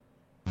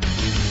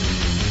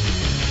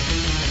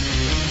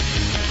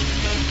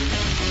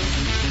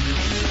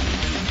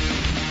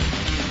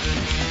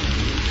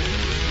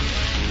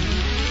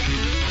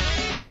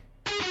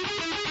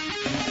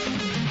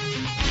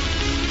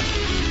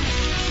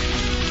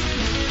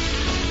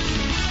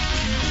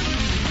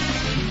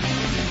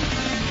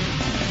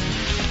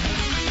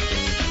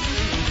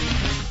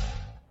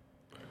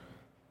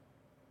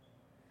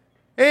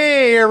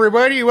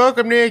everybody,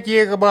 welcome to Icky,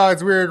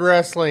 Ichabod's Weird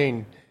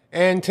Wrestling.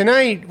 And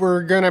tonight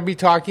we're going to be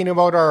talking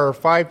about our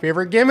 5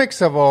 favorite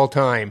gimmicks of all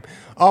time.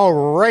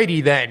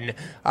 Alrighty then.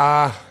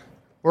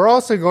 We're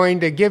also going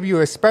to give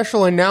you a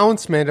special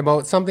announcement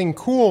about something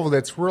cool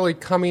that's really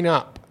coming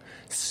up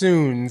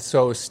soon.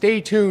 So stay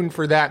tuned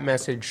for that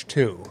message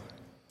too.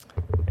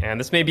 And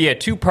this may be a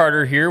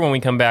two-parter here when we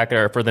come back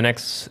for the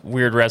next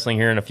Weird Wrestling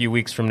here in a few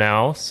weeks from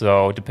now.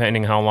 So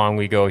depending how long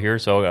we go here.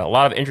 So a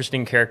lot of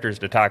interesting characters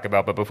to talk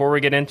about. But before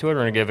we get into it,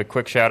 we're going to give a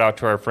quick shout-out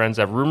to our friends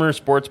at Rumor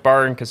Sports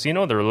Bar and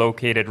Casino. They're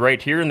located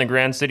right here in the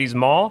Grand Cities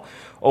Mall.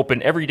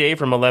 Open every day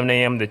from 11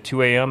 a.m. to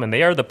 2 a.m. And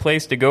they are the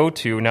place to go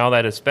to now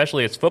that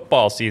especially it's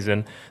football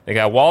season. They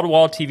got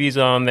wall-to-wall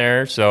TVs on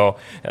there. So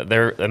and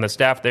the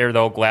staff there,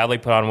 they'll gladly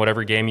put on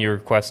whatever game you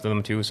request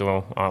them to.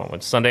 So on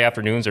Sunday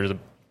afternoons, there's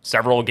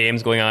several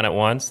games going on at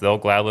once. They'll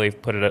gladly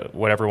put it at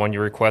whatever one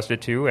you request it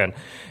to. And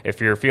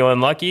if you're feeling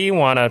lucky,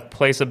 want to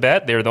place a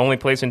bet, they're the only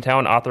place in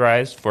town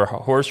authorized for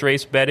horse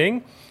race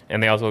betting.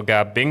 And they also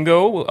got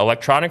bingo,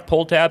 electronic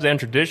pull tabs, and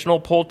traditional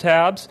pull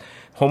tabs,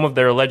 home of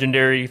their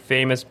legendary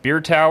famous beer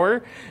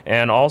tower,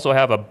 and also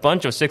have a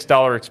bunch of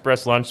 $6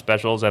 express lunch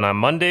specials. And on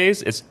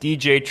Mondays, it's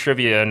DJ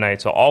Trivia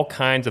night, so all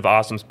kinds of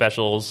awesome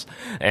specials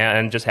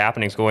and just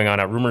happenings going on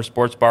at Rumor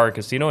Sports Bar and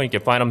Casino. You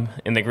can find them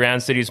in the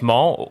Grand Cities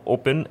Mall,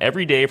 open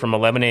every day from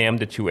 11 a.m.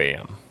 to 2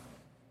 a.m.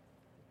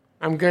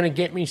 I'm going to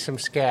get me some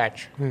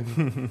scotch.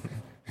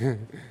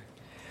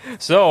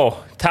 So,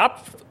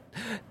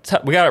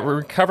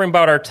 we're covering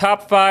about our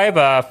top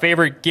 5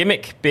 favorite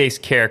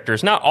gimmick-based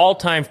characters. Not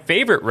all-time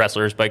favorite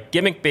wrestlers, but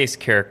gimmick-based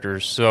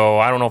characters. So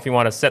I don't know if you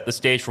want to set the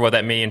stage for what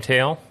that may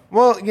entail.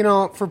 Well, you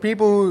know, for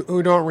people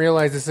who don't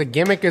realize this, a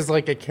gimmick is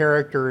like a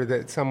character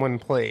that someone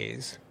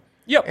plays.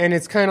 Yep. And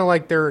it's kind of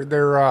like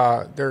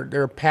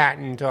their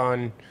patent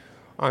on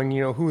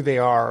who they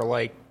are.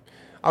 Like,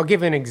 I'll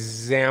give an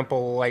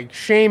example. Like,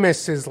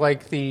 Sheamus is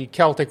like the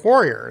Celtic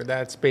warrior.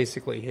 That's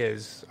basically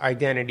his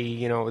identity,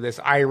 you know, this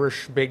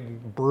Irish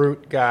big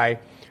brute guy.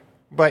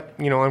 But,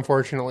 you know,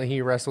 unfortunately,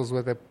 he wrestles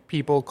with a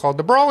people called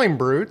the Brawling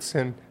Brutes,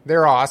 and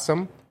they're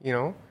awesome, you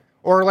know.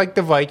 Or like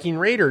the Viking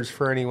Raiders,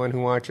 for anyone who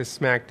watches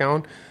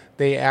SmackDown.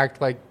 They act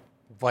like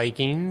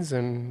Vikings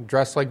and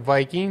dress like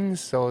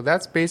Vikings, so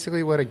that's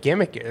basically what a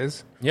gimmick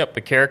is. Yep,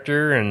 a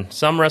character, and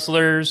some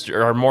wrestlers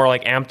are more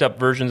like amped up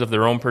versions of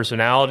their own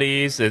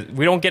personalities.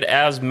 We don't get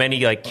as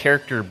many like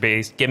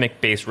character-based,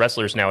 gimmick-based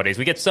wrestlers nowadays.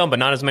 We get some, but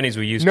not as many as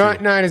we used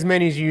to. Not as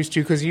many as you used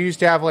to, because you used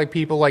to have like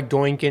people like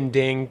Doink and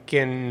Dink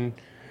and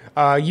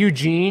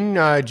Eugene,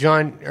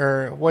 John,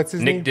 or what's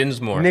his name? Nick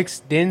Dinsmore. Nick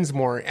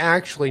Dinsmore.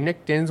 Actually,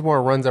 Nick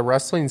Dinsmore runs a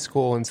wrestling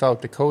school in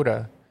South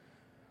Dakota.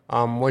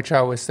 Which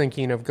I was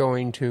thinking of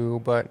going to,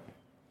 but...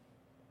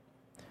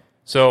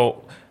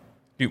 So,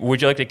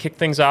 would you like to kick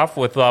things off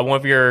with one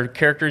of your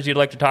characters you'd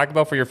like to talk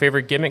about for your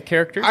favorite gimmick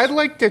characters? I'd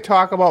like to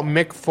talk about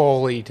Mick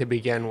Foley to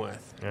begin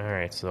with. All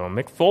right, so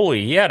Mick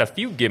Foley, he had a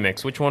few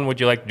gimmicks. Which one would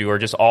you like to do, or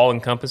just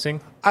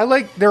all-encompassing?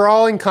 They're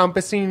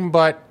all-encompassing,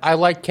 but I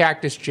like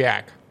Cactus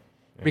Jack.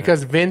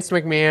 Because Vince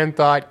McMahon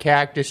thought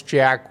Cactus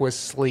Jack was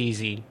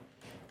sleazy.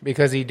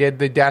 Because he did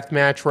the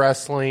deathmatch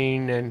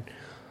wrestling and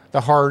the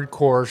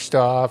hardcore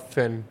stuff,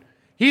 and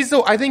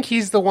I think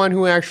he's the one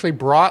who actually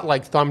brought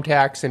like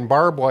thumbtacks and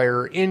barbed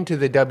wire into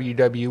the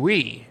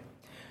WWE.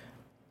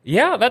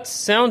 Yeah, that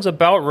sounds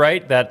about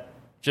right. That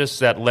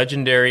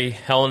legendary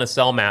Hell in a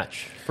Cell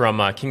match from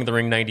King of the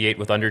Ring '98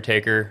 with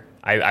Undertaker.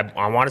 I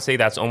want to say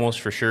that's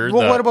almost for sure.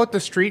 Well, what about the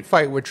street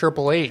fight with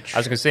Triple H? I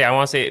was going to say, I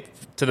want to say,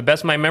 to the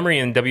best of my memory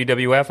in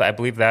WWF, I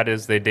believe that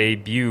is the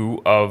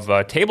debut of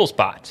Table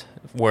Spot,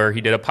 where he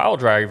did a pile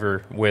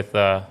driver with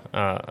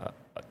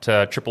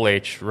to Triple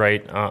H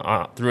right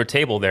through a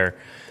table there.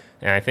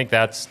 And I think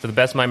that's, to the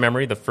best of my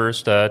memory, the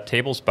first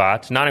table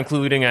spot, not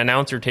including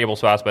announcer table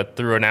spots, but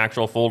through an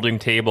actual folding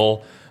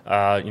table,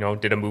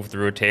 did a move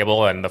through a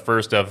table, and the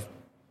first of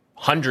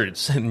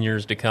hundreds in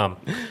years to come.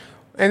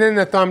 And then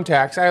the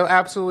thumbtacks. I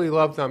absolutely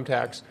love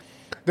thumbtacks.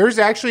 There's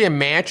actually a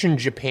match in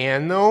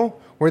Japan, though,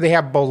 where they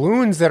have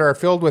balloons that are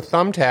filled with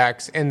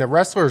thumbtacks, and the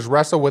wrestlers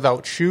wrestle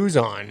without shoes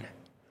on.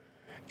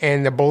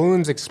 And the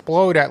balloons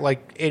explode at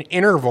like in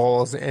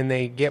intervals, and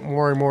they get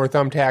more and more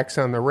thumbtacks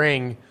on the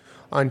ring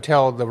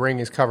until the ring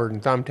is covered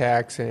in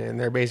thumbtacks, and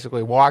they're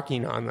basically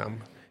walking on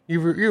them.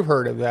 You've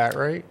heard of that,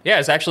 right? Yeah,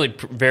 it's actually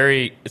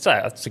it's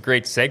a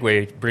great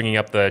segue bringing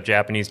up the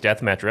Japanese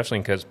deathmatch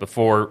wrestling, because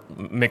before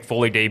Mick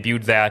Foley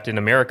debuted that in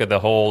America, the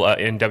whole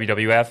in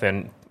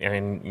WWF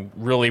and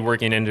really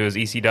working into his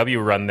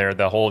ECW run there,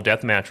 the whole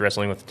deathmatch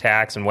wrestling with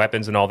tacks and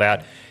weapons and all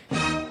that.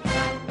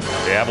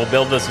 Yeah, we'll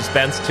build the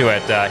suspense to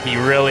it. He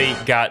really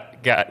got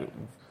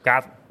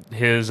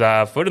his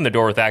foot in the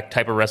door with that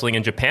type of wrestling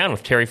in Japan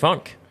with Terry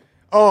Funk.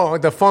 Oh,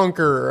 the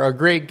Funker, a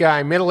great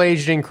guy,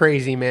 middle-aged and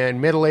crazy, man,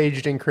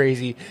 middle-aged and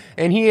crazy.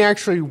 And he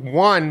actually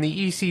won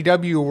the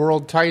ECW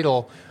world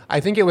title. I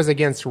think it was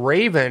against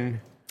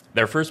Raven.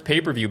 Their first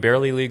pay-per-view,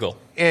 barely legal.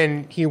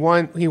 And he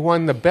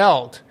won the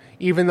belt,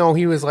 even though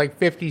he was like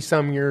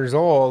 50-some years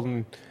old.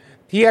 And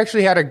He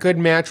actually had a good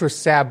match with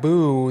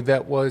Sabu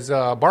that was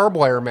a barbed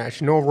wire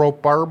match, no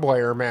rope barbed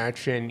wire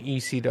match in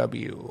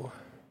ECW.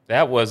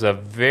 That was a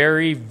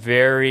very,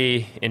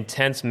 very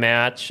intense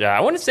match. I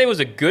wouldn't say it was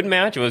a good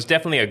match. It was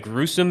definitely a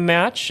gruesome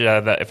match.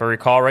 That, if I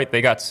recall right,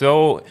 they got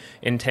so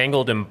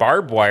entangled in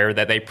barbed wire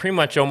that they pretty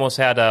much almost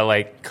had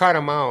to cut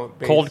them out,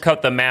 basically. Cold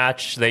cut the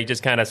match. They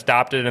just kind of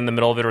stopped it in the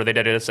middle of it, or they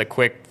did just a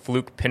quick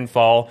fluke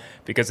pinfall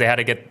because they had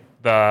to get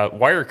the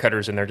wire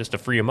cutters in there just to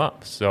free them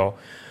up. So.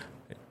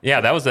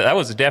 Yeah, that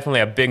was definitely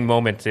a big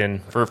moment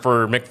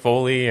for Mick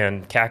Foley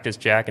and Cactus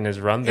Jack and his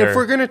run there. If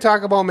we're going to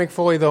talk about Mick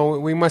Foley, though,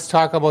 we must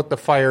talk about the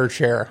fire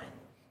chair.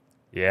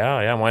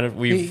 Yeah. Why don't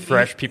we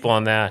refresh people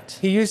on that?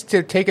 He used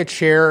to take a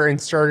chair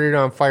and start it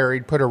on fire.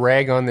 He'd put a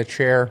rag on the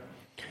chair.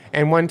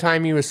 And one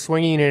time he was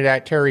swinging it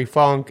at Terry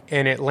Funk,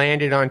 and it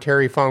landed on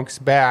Terry Funk's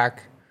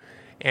back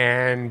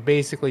and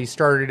basically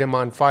started him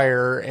on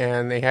fire.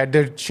 And they had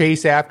to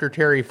chase after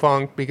Terry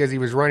Funk because he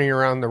was running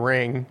around the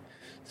ring.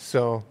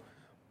 So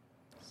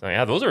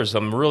yeah, those are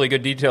some really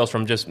good details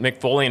from just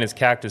Mick Foley and his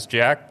Cactus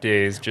Jack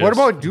days. What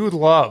about Dude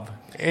Love?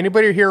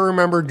 Anybody here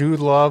remember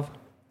Dude Love?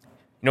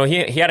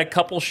 He had a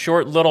couple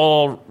short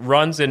little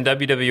runs in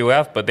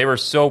WWF, but they were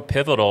so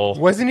pivotal.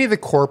 Wasn't he the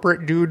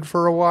corporate dude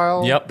for a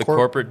while? Yep, the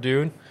corporate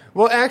dude.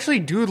 Well, actually,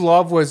 Dude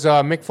Love was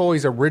Mick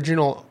Foley's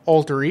original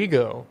alter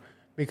ego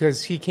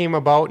because he came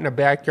about in a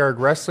backyard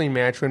wrestling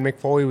match when Mick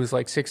Foley was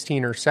like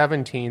 16 or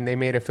 17. They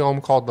made a film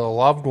called The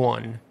Loved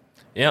One.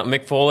 Yeah,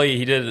 Mick Foley,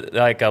 he did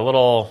like a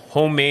little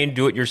homemade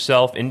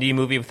do-it-yourself indie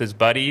movie with his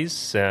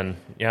buddies. And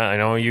yeah, I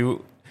know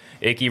you,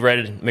 Icky,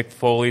 read Mick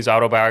Foley's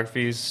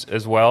autobiographies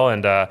as well.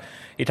 And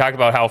he talked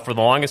about how for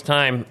the longest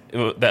time,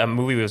 that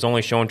movie was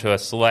only shown to a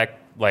select,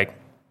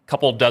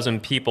 couple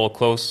dozen people,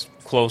 close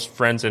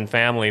friends and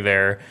family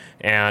there.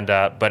 And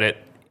but it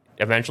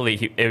eventually,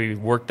 he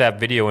worked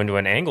that video into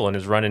an angle in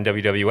his run in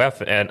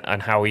WWF and on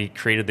how he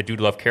created the Dude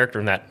Love character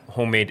in that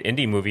homemade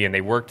indie movie. And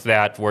they worked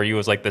that where he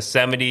was like the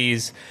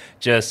 70s,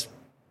 just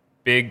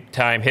big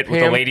time hit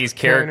with the ladies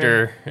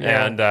character,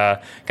 and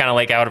kind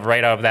of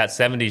right out of that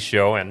 70s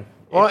show. And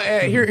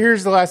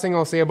here's the last thing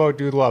I'll say about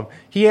Dude Love.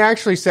 He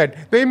actually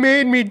said, they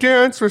made me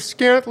dance with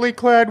scantily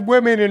clad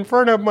women in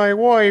front of my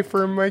wife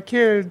or my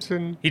kids.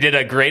 And he did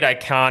a great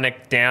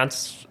iconic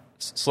dance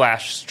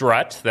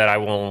 /strut that I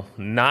will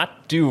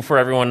not do for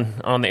everyone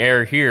on the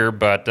air here,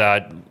 but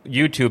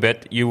YouTube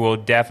it. You will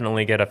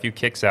definitely get a few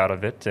kicks out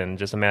of it. And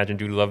just imagine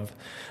Dude Love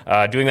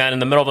doing that in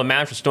the middle of a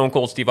match with Stone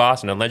Cold Steve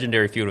Austin, a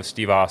legendary feud with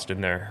Steve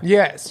Austin there.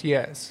 Yes.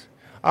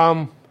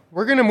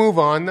 We're going to move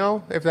on,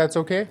 though, if that's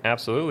okay.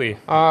 Absolutely.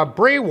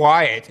 Bray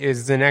Wyatt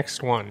is the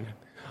next one.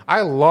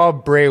 I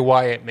love Bray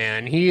Wyatt,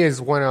 man. He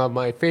is one of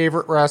my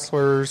favorite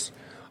wrestlers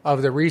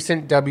of the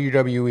recent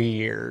WWE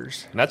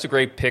years. And that's a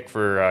great pick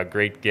for a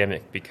great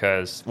gimmick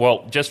because,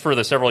 just for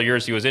the several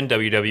years he was in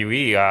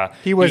WWE.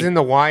 He was in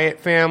the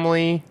Wyatt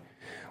family,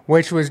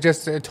 which was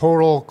just a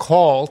total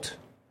cult.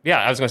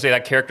 Yeah, I was going to say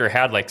that character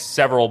had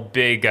several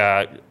big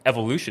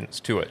evolutions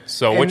to it.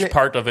 So which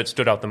part of it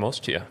stood out the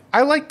most to you?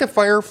 I like the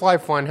Firefly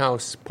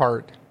Funhouse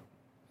part.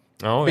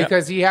 Oh, yeah.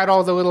 Because he had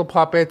all the little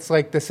puppets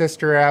like the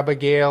Sister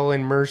Abigail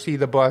and Mercy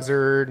the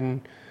Buzzard,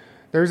 and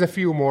there's a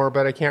few more,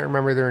 but I can't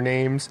remember their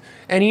names.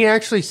 And he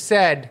actually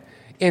said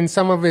in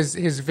some of his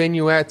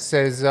vignettes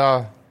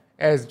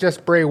as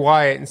just Bray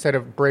Wyatt, instead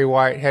of Bray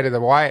Wyatt, head of the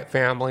Wyatt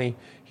family,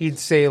 he'd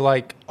say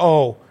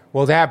oh,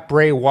 well, that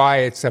Bray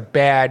Wyatt's a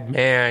bad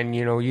man.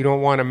 You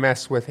don't want to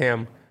mess with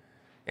him.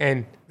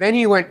 And then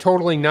he went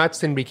totally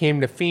nuts and became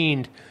the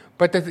Fiend.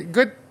 But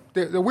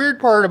the weird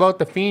part about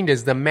the Fiend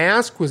is the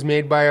mask was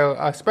made by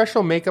a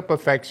special makeup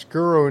effects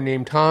guru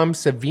named Tom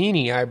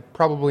Savini. I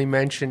probably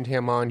mentioned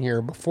him on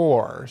here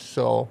before.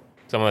 So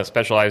someone that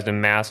specialized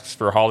in masks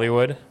for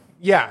Hollywood?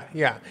 Yeah.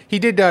 He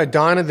did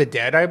Dawn of the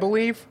Dead, I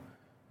believe.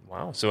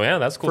 Wow. So, yeah,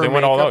 that's cool. They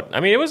went all out. I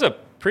mean, it was a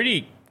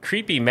pretty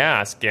creepy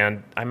mask,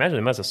 and I imagine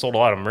they must have sold a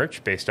lot of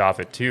merch based off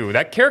it, too.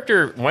 That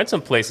character went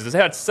some places. It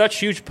had such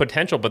huge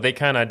potential, but they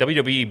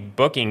WWE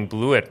booking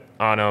blew it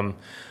on them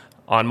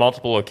on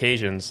multiple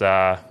occasions.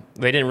 They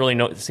didn't really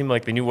know. It seemed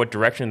like they knew what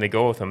direction they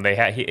go with him. They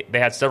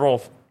had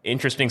several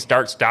interesting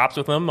start-stops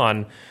with him.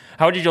 On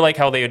how did you like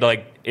how they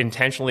would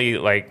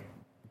intentionally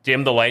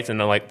dim the lights,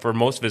 and then for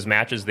most of his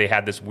matches they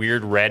had this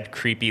weird red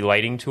creepy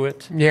lighting to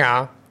it.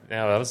 Yeah,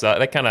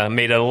 that kind of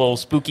made it a little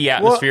spooky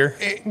atmosphere.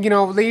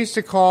 Well, they used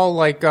to call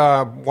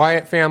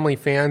Wyatt family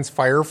fans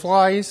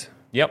fireflies.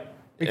 Yep.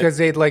 Because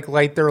they'd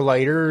light their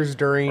lighters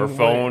during or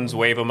phones,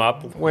 wave them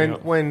up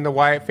when the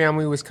Wyatt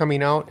family was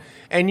coming out,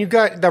 and you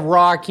got the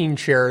rocking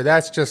chair.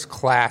 That's just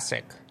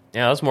classic.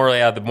 Yeah, that's more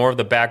of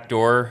the back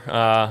door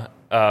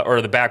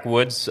or the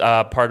backwoods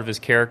part of his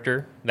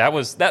character. That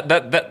was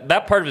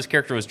that part of his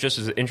character was just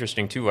as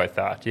interesting too. I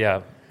thought,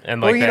 yeah,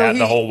 and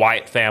the whole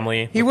Wyatt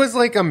family. He was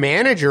like a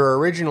manager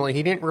originally.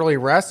 He didn't really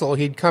wrestle.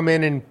 He'd come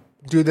in and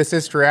do the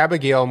Sister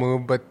Abigail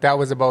move, but that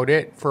was about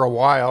it for a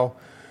while.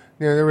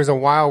 There was a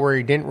while where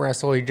he didn't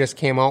wrestle. He just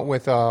came out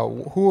with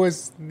who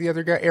was the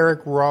other guy?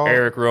 Eric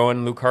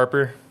Rowan, Luke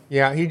Harper.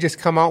 Yeah, he'd just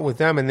come out with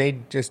them, and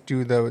they'd just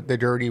do the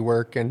dirty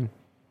work. And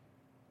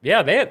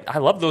Yeah, I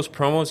love those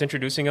promos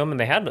introducing them, and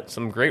they had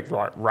some great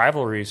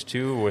rivalries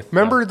too. With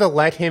Remember the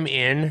Let Him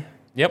In?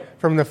 Yep.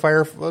 From the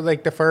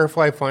the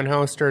Firefly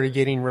Funhouse started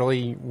getting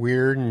really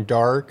weird and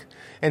dark,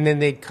 and then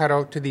they cut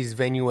out to these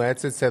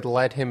vignettes that said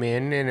 "Let Him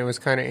In," and it was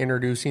kind of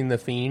introducing the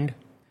Fiend.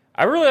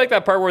 I really like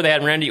that part where they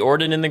had Randy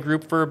Orton in the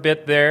group for a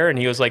bit there, and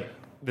he was like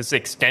this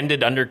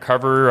extended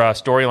undercover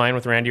storyline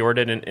with Randy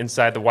Orton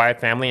inside the Wyatt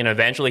family, and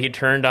eventually he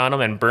turned on him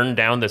and burned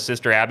down the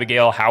Sister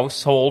Abigail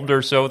household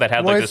or so that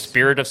had like the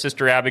spirit of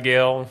Sister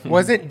Abigail.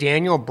 Wasn't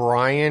Daniel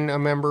Bryan a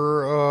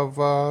member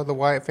of the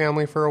Wyatt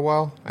family for a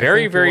while?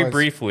 Very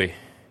briefly.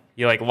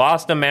 He like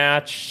lost a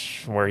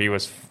match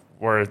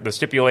where the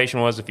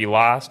stipulation was if he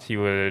lost, he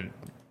would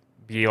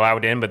be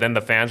allowed in, but then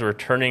the fans were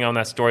turning on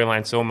that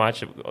storyline so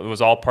much. It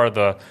was all part of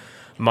the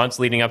months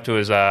leading up to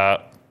his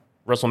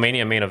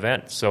WrestleMania main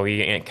event. So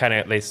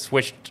they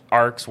switched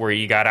arcs where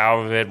he got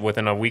out of it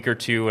within a week or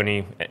two, and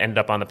he ended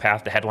up on the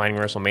path to headlining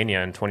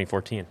WrestleMania in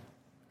 2014.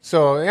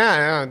 So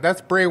yeah,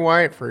 that's Bray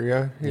Wyatt for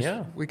you.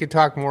 Yeah, we could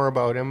talk more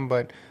about him,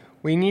 but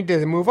we need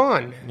to move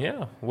on.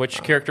 Yeah,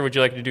 which character would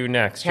you like to do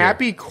next?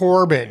 Happy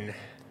Corbin.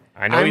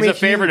 I know he's a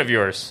favorite of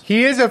yours.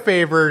 He is a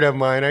favorite of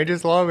mine. I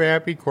just love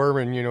Happy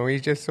Corbin. You know,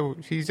 he's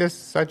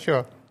just such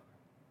a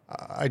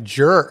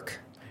jerk.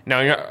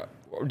 Now,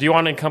 do you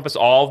want to encompass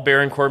all of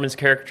Baron Corbin's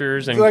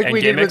characters and like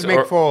we gimmicks, did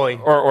with Mick Foley,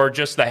 or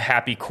just the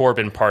Happy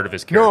Corbin part of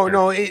his character?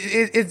 No,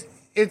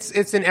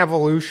 it's an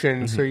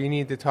evolution. So you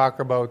need to talk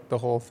about the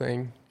whole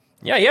thing.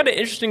 Yeah, he had an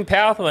interesting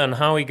path on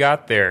how he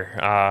got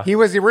there. He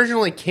was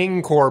originally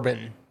King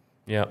Corbin.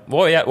 Yeah.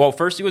 Well,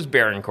 first he was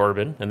Baron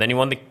Corbin, and then he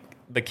won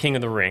the King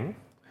of the Ring.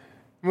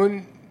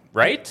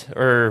 Right?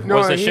 Or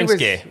was it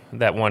Shinsuke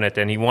that won it,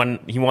 and he won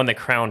the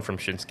crown from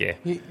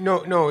Shinsuke? No,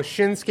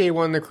 Shinsuke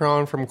won the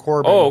crown from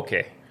Corbin. Oh,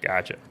 okay.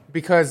 Gotcha.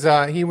 Because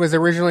he was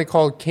originally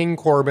called King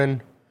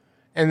Corbin,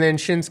 and then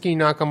Shinsuke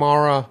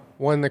Nakamura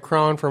won the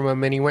crown from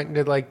him, and he went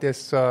into like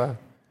this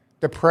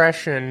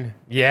depression.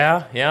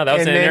 Yeah, that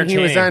was entertaining. And then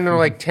he was under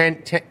like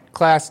 10,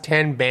 class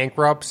 10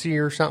 bankruptcy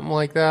or something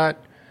like that,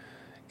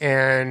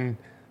 and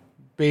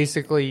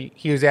basically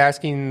he was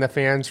asking the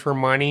fans for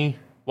money.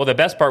 Well, the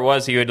best part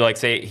was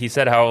he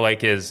said how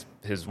like his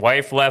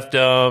wife left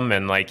him,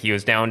 and like he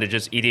was down to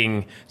just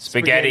eating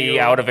spaghetti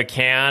out of a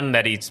can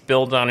that he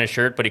spilled on his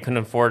shirt, but he couldn't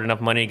afford enough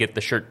money to get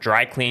the shirt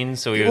dry cleaned.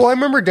 So he was. Well, I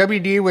remember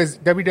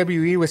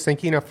WWE was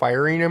thinking of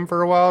firing him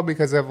for a while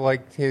because of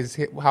like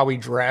how he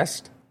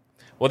dressed.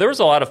 Well, there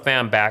was a lot of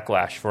fan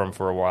backlash for him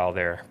for a while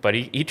there, but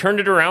he turned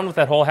it around with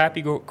that whole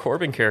Happy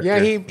Corbin character. Yeah,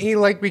 he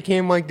like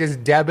became like this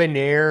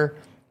debonair.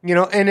 You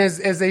know, and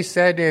as they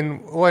said in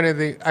one of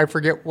the, I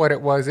forget what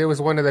it was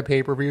one of the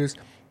pay-per-views,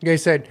 they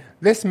said,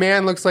 this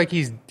man looks like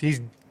he's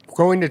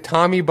going to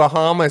Tommy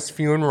Bahama's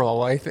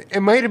funeral.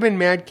 It might have been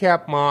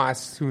Madcap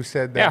Moss who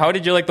said that. Yeah, how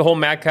did you like the whole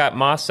Madcap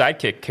Moss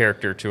sidekick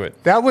character to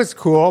it? That was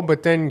cool,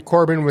 but then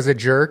Corbin was a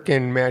jerk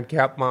and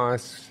Madcap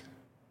Moss.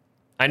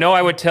 I know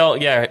I would tell,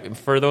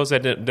 for those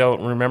that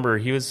don't remember,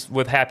 he was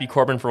with Happy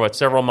Corbin for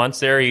several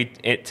months there.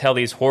 He'd tell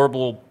these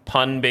horrible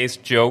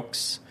pun-based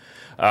jokes.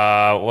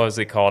 What was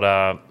it called?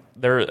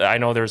 I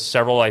know there's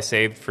several I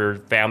saved for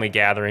family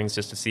gatherings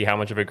just to see how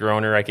much of a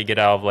groaner I could get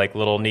out of like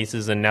little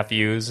nieces and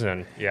nephews,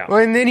 and yeah. Well,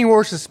 and then he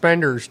wore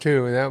suspenders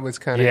too, and that was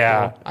kind of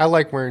cool. I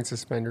like wearing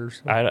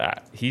suspenders.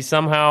 He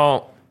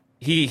somehow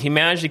he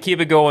managed to keep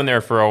it going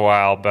there for a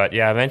while, but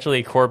yeah,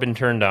 eventually Corbin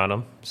turned on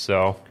him.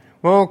 So.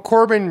 Well,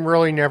 Corbin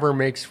really never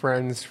makes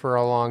friends for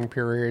a long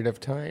period of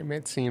time,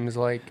 it seems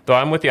like. Though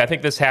I'm with you. I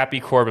think this Happy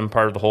Corbin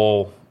part of the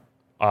whole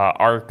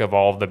arc of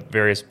all of the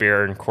various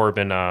Baron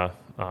Corbin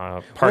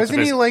parts of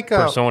his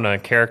persona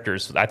and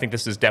characters. I think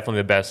this is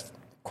definitely the best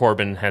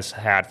Corbin has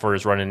had for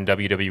his run in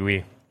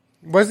WWE.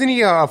 Wasn't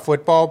he a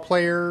football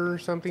player or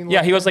something?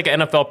 Yeah, he was like an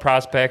NFL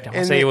prospect. I want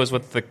to say he was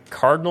with the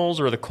Cardinals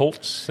or the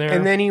Colts there.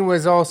 And then he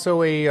was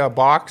also a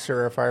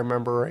boxer, if I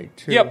remember right,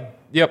 too.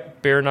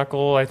 Yep. Bare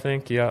knuckle, I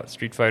think. Yeah,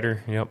 Street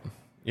Fighter. Yep.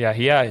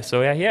 Yeah.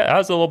 So he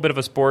has a little bit of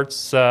a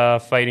sports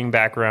fighting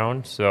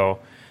background, so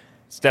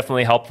it's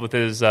definitely helped with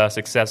his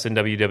success in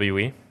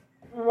WWE.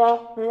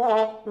 Of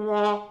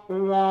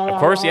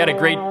course, he had a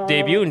great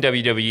debut in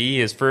WWE,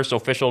 his first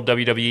official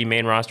WWE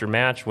main roster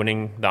match,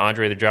 winning the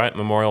Andre the Giant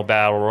Memorial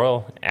Battle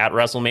Royal at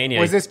WrestleMania.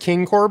 Was this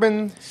King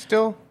Corbin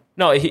still?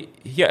 No, he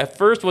at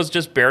first was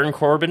just Baron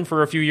Corbin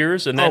for a few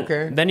years, and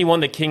then he won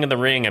the King of the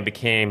Ring and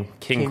became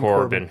King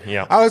Corbin.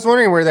 Yeah, I was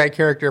wondering where that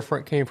character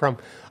came from.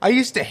 I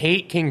used to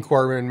hate King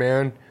Corbin,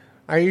 man.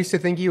 I used to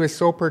think he was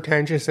so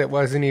pretentious it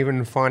wasn't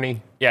even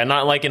funny. Yeah,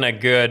 not like in a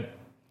good,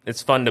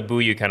 it's fun to boo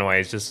you kind of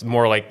way. It's just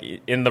more like,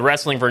 in the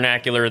wrestling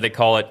vernacular, they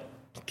call it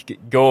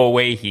go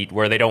away heat,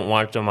 where they don't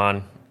want them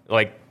on,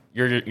 like,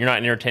 you're not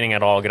entertaining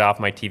at all, get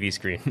off my TV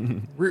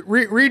screen.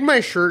 Read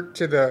my shirt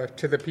to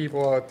the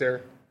people out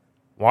there.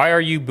 Why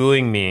are you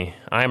booing me?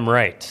 I'm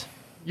right.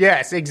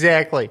 Yes,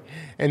 exactly.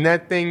 And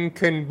that thing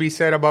can be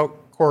said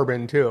about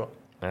Corbin, too.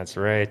 That's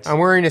right. I'm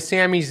wearing a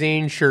Sami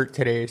Zayn shirt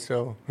today,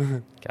 so.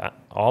 Got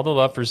all the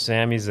love for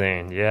Sami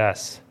Zayn,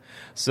 yes.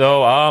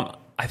 So,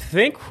 I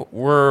think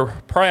we're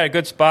probably at a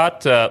good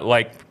spot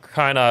to,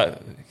 kind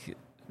of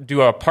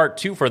do a part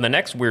 2 for the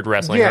next Weird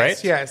Wrestling,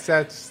 right? Yes,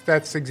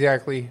 that's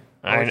exactly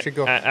how it should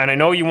go. And I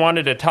know you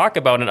wanted to talk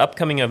about an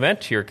upcoming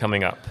event here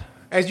coming up.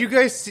 As you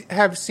guys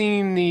have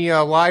seen the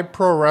live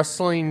pro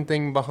wrestling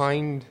thing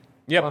behind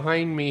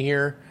me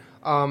here,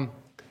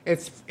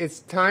 it's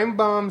Time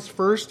Bomb's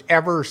first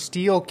ever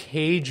steel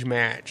cage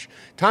match.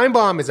 Time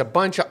Bomb is a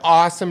bunch of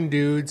awesome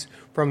dudes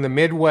from the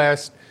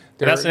Midwest.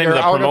 That's the name of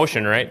the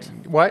promotion, right?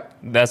 What?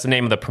 That's the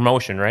name of the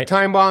promotion, right?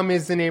 Time Bomb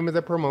is the name of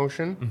the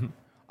promotion.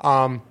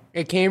 Mm-hmm.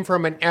 It came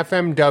from an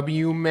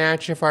FMW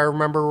match, if I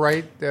remember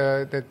right,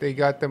 that they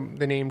got the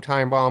name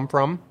Time Bomb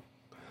from.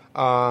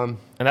 And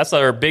that's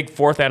their big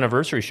 4th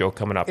anniversary show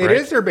coming up, right? It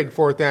is their big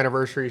 4th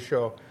anniversary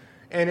show.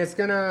 And it's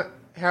going to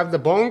have the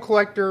Bone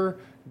Collector,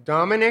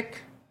 Dominic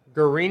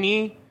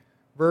Guarini,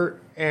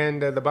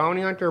 and the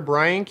Bounty Hunter,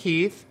 Brian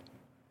Keith,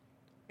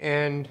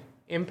 and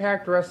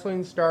Impact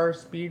Wrestling star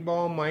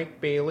Speedball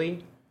Mike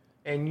Bailey,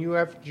 and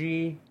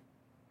UFG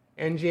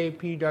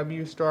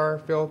NJPW star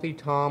Filthy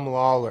Tom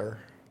Lawler.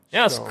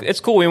 Yeah, it's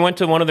cool. We went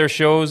to one of their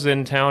shows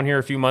in town here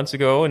a few months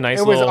ago. It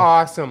was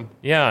awesome.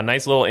 Yeah,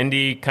 nice little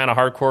indie kind of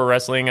hardcore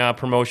wrestling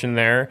promotion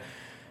there.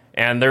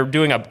 And they're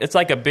doing it's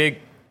like a big...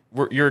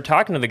 You were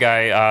talking to the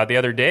guy the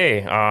other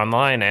day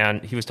online,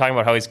 and he was talking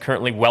about how he's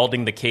currently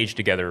welding the cage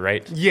together,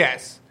 right?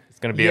 Yes.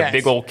 Going to be a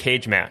big old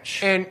cage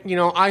match. And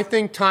I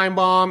think Time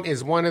Bomb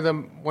is one of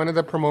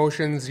the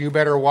promotions you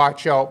better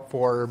watch out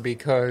for,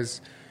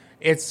 because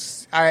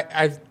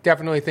I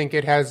definitely think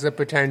it has the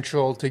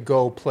potential to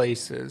go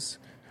places.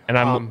 And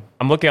I'm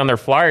looking on their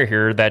flyer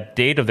here. That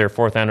date of their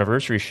 4th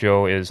anniversary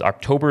show is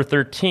October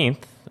 13th.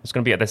 It's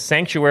going to be at the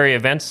Sanctuary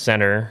Events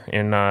Center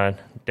in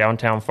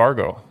downtown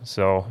Fargo.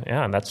 So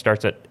yeah, and that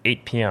starts at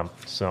 8 p.m.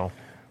 So,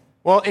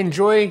 well,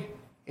 enjoy.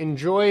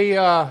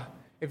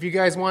 If you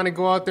guys want to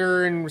go out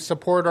there and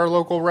support our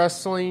local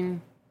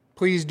wrestling,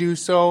 please do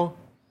so.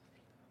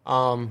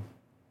 And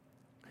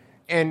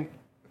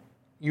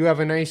you have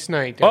a nice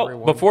night,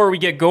 everyone. Before we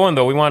get going,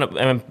 though,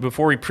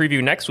 before we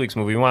preview next week's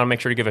movie, we want to make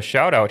sure to give a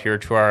shout out here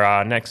to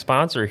our next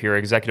sponsor here,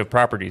 Executive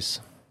Properties.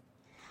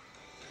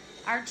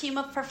 Our team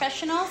of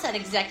professionals at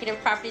Executive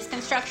Properties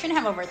Construction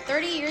have over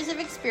 30 years of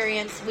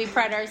experience. We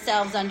pride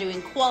ourselves on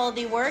doing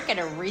quality work at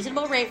a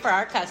reasonable rate for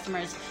our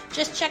customers.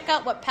 Just check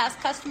out what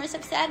past customers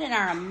have said in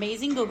our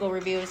amazing Google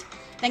reviews.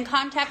 Then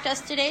contact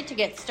us today to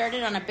get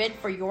started on a bid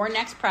for your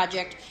next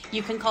project.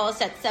 You can call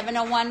us at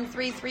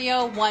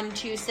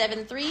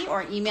 701-330-1273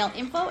 or email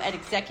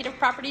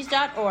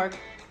info@executiveproperties.org.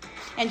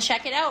 And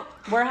check it out.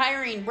 We're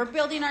hiring. We're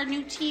building our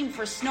new team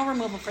for snow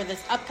removal for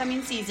this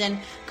upcoming season.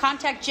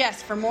 Contact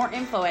Jess for more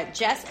info at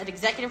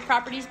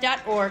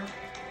jess@executiveproperties.org.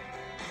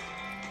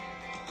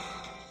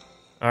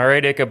 All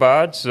right,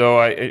 Ichabod. So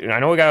I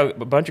know we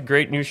got a bunch of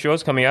great new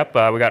shows coming up.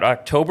 We got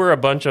October, a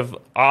bunch of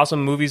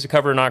awesome movies to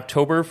cover in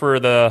October for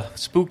the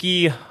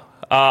spooky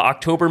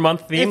October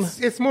month theme.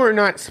 It's more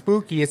not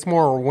spooky, it's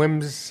more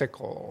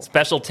whimsical.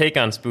 Special take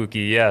on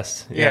spooky,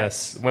 yes.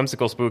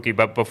 Whimsical spooky.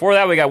 But before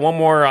that, we got one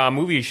more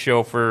movie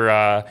show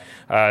for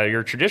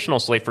your traditional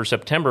slate for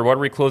September. What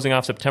are we closing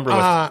off September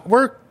with?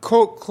 We're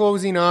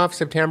closing off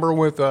September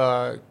with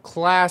a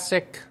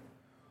classic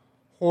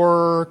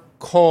horror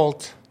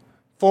cult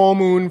full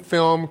moon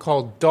film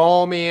called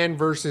Doll Man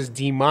vs.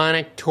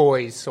 Demonic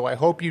Toys. So I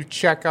hope you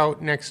check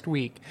out next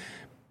week.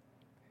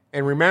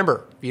 And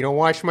remember, if you don't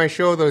watch my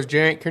show, those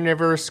giant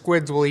carnivorous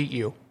squids will eat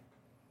you.